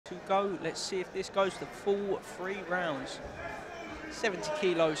to go. Let's see if this goes the full 3 rounds. 70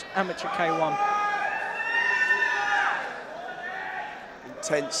 kilos, amateur K1.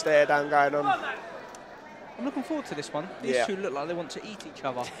 Intense stare down going on. I'm looking forward to this one. These two look like they want to eat each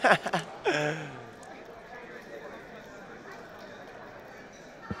other.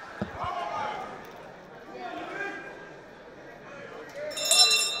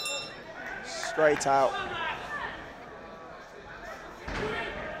 Straight out.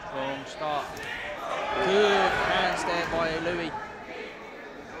 Strong start. Good hands there by Louie.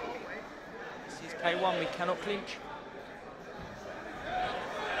 This is K1, we cannot clinch.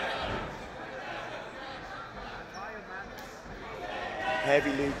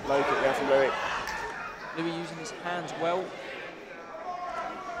 Heavy low kick there from Louie. Louie using his hands well.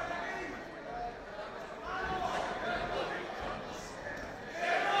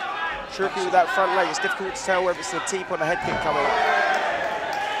 Tricky with that front leg. It's difficult to tell whether it's the teep or the head kick coming up.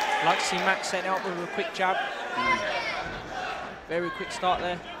 I'd like to see Max setting out with a quick jab. Very quick start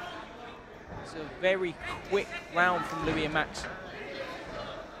there. It's a very quick round from Louie and Max.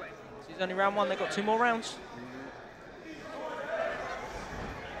 This is only round 1, they've got 2 more rounds.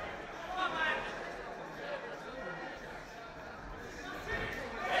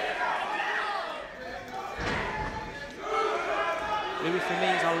 Louie for me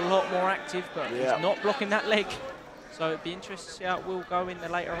is a lot more active, but he's not blocking that leg. So it'd be interesting to see how it will go in the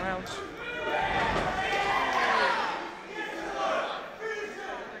later rounds.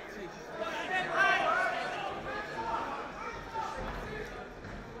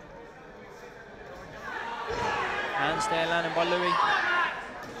 Hands there landing by Louie.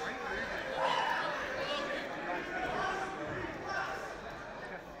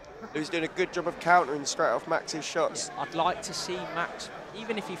 Louie's doing a good job of countering straight off Max's shots. Yeah, I'd like to see Max,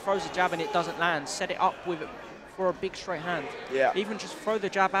 even if he throws a jab and it doesn't land, set it up with it for a big straight hand. Yeah. Even just throw the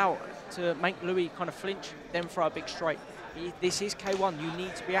jab out to make Louie kind of flinch, then throw a big straight. This is K1, you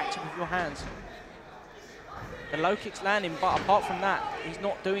need to be active with your hands. The low kick's landing, but apart from that, he's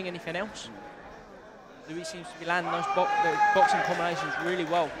not doing anything else. Louie seems to be landing those boxing combinations really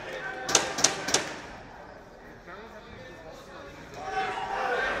well.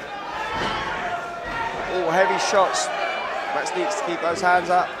 Oh, heavy shots. Max needs to keep those hands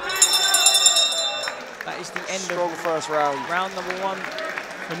up. That is the end Strong of first round. Round number 1.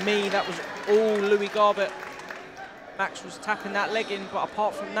 For me, that was all Louie Garbett. Max was tapping that leg in, but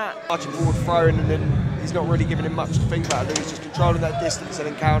apart from that... Arching forward throwing, and then he's not really giving him much to think about. Louie's just controlling that distance and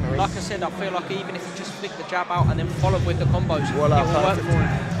then countering. Like I said, I feel like even if he just flicked the jab out and then followed with the combos, it will work for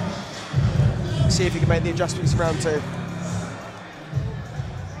him. See if he can make the adjustments in round 2.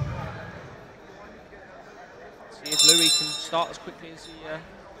 See if Louie can start as quickly as he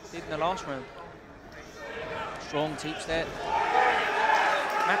did in the last round. Strong teeps there.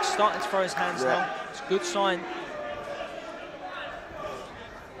 Max starting to throw his hands now. It's a good sign.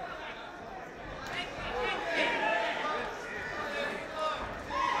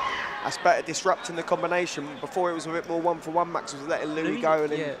 That's better, disrupting the combination. Before it was a bit more 1-for-1. Max was letting Louie go.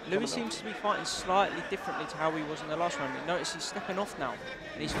 And Louie seems to be fighting slightly differently to how he was in the last round. You notice he's stepping off now,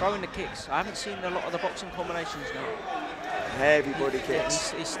 and he's throwing the kicks. I haven't seen a lot of the boxing combinations now. Heavy body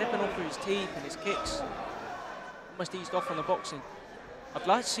kicks. He's stepping off with his teeth and his kicks. Almost eased off on the boxing. I'd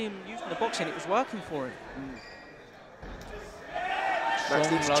like to see him using the boxing. It was working for him.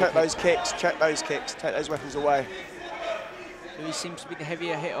 Max needs to check those kicks, take those weapons away. Louie seems to be the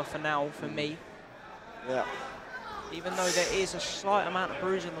heavier hitter for now, for me. Yeah. Even though there is a slight amount of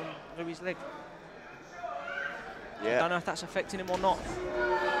bruising on Louie's leg. Yeah. I don't know if that's affecting him or not.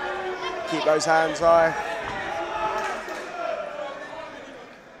 Keep those hands high.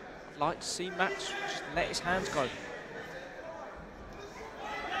 I'd like to see Max just let his hands go.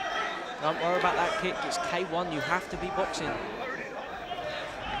 Don't worry about that kick, it's K1, you have to be boxing.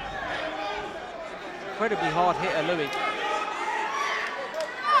 Incredibly hard hitter, Louie.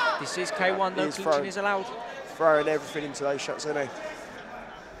 This is K1, no clinching is allowed. Throwing everything into those shots, isn't he?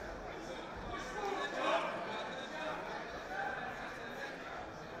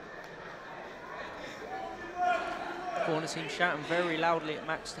 Corner team shouting very loudly at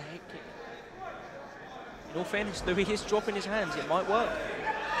Max to head kick. In all fairness, Louie is dropping his hands, it might work.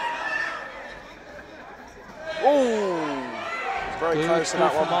 Oh! Very close to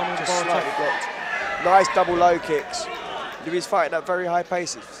that one, just slightly blocked. Nice double low kicks. Louie's fighting at very high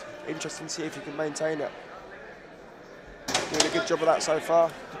pace. It's interesting to see if he can maintain it. Doing a good job of that so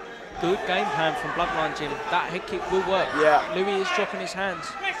far. Good game plan from Bloodline Gym. That head kick will work. Yeah. Louie is dropping his hands.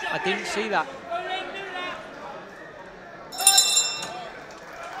 I didn't see that.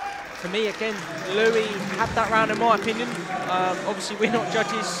 For me, again, Louie had that round in my opinion. Obviously, we're not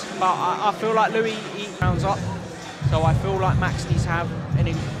judges, but I feel like Louie rounds up. So I feel like Max needs to have an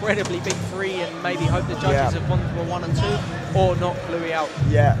incredibly big 3 and maybe hope the judges have gone for 1 and 2 or knock Louie out.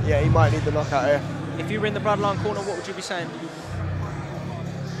 Yeah, he might need the knockout here. If you were in the Bloodline corner, what would you be saying?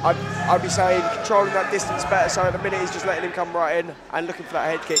 I'd be saying controlling that distance better, so at the minute he's just letting him come right in and looking for that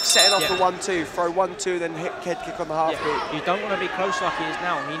head kick. Setting off the 1-2, throw 1-2, then hit head kick on the half beat. You don't want to be close like he is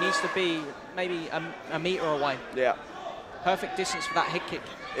now. He needs to be maybe a metre away. Yeah. Perfect distance for that head kick.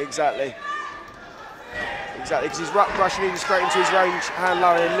 Exactly. Exactly, because he's rushing in straight into his range, hand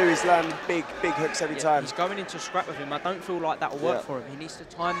low, and Louie's land big hooks every time. He's going into a scrap with him. I don't feel like that will work for him. He needs to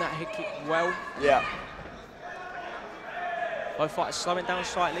time that head kick well. Yeah. Both fighters slowing down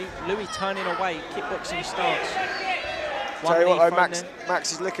slightly. Louie turning away, kickboxing stance. Tell you what, though,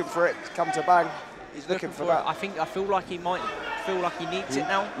 Max is looking for it to come to bang. He's looking for that. I feel like he might feel like he needs it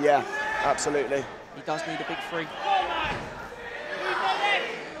now. Yeah, absolutely. He does need a big 3.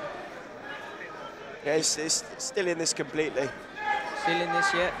 Yeah, he's still in this completely. Still in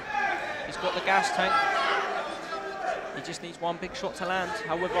this yet. He's got the gas tank. He just needs 1 big shot to land.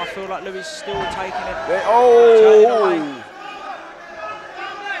 However, I feel like Louie's still taking it. Oh!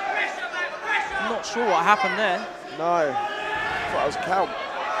 I'm not sure what happened there. No, I thought that was a count.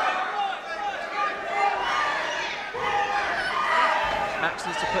 Max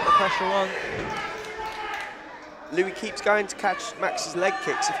needs to put the pressure on. Louie keeps going to catch Max's leg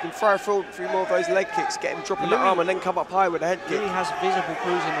kicks. If he can throw a few more of those leg kicks, get him dropping the arm and then come up high with a head kick. Louie has visible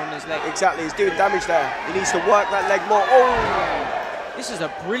bruising on his leg. Exactly, he's doing damage there. He needs to work that leg more. Oh! This is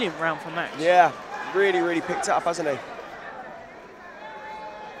a brilliant round for Max. Yeah, really picked it up, hasn't he?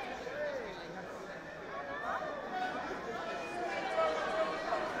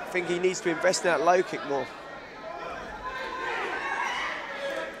 I think he needs to invest in that low kick more.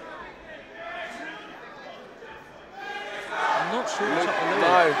 I'm not sure what's up with Louie.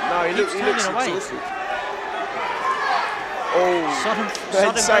 No, he looks exhausted. Oh,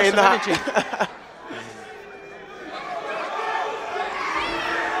 sudden saying that.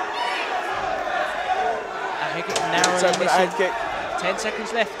 Narrowly missing. Head kick. 10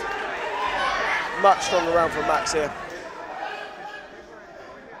 seconds left. Much stronger round from Max here.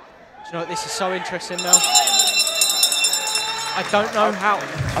 Do you know what, this is so interesting now. I don't know how.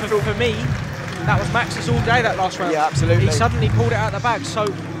 For me, that was Max's all day, that last round. Yeah, absolutely. He suddenly pulled it out of the bag, so... I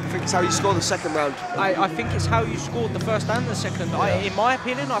think it's how you score the second round. I think it's how you scored the first and the second. Yeah. In my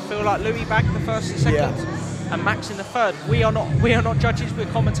opinion, I feel like Louie bagged the first and second, and Max in the third. We are not judges, we're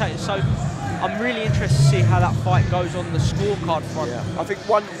commentators, so I'm really interested to see how that fight goes on the scorecard front. Yeah. I think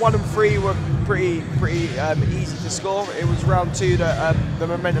 1 and 3 were pretty easy to score. It was round 2 that the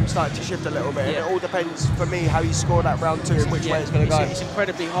momentum started to shift a little bit. Yeah. And it all depends, for me, how you score that round 2 and which way it's going to go. It's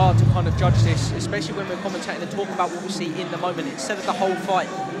incredibly hard to kind of judge this, especially when we're commentating and talking about what we see in the moment instead of the whole fight.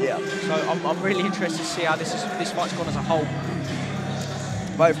 Yeah. So I'm really interested to see how this fight's gone as a whole.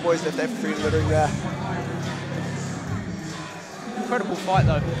 Both boys left everything in the ring there. Incredible fight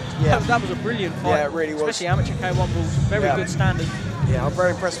though. Yeah. That was a brilliant fight. Yeah, it really was. Especially amateur K1 balls. Very good standard. Yeah, I'm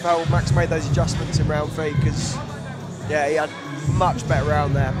very impressed with how Max made those adjustments in round 3 because, yeah, he had much better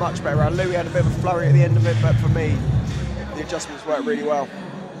round there, much better round. Louie had a bit of a flurry at the end of it, but for me, the adjustments worked really well.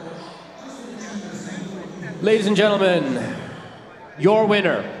 Ladies and gentlemen, your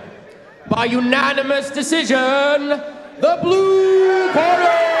winner by unanimous decision, the blue corner.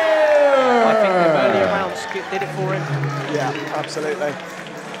 I think the earlier rounds did it for him. Yeah, absolutely.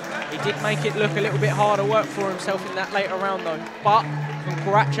 He did make it look a little bit harder work for himself in that later round though. But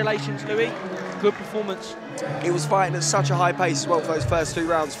congratulations, Louie. Good performance. He was fighting at such a high pace as well for those first 2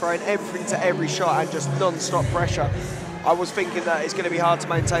 rounds, throwing everything to every shot and just non-stop pressure. I was thinking that it's going to be hard to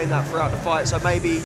maintain that throughout the fight, so maybe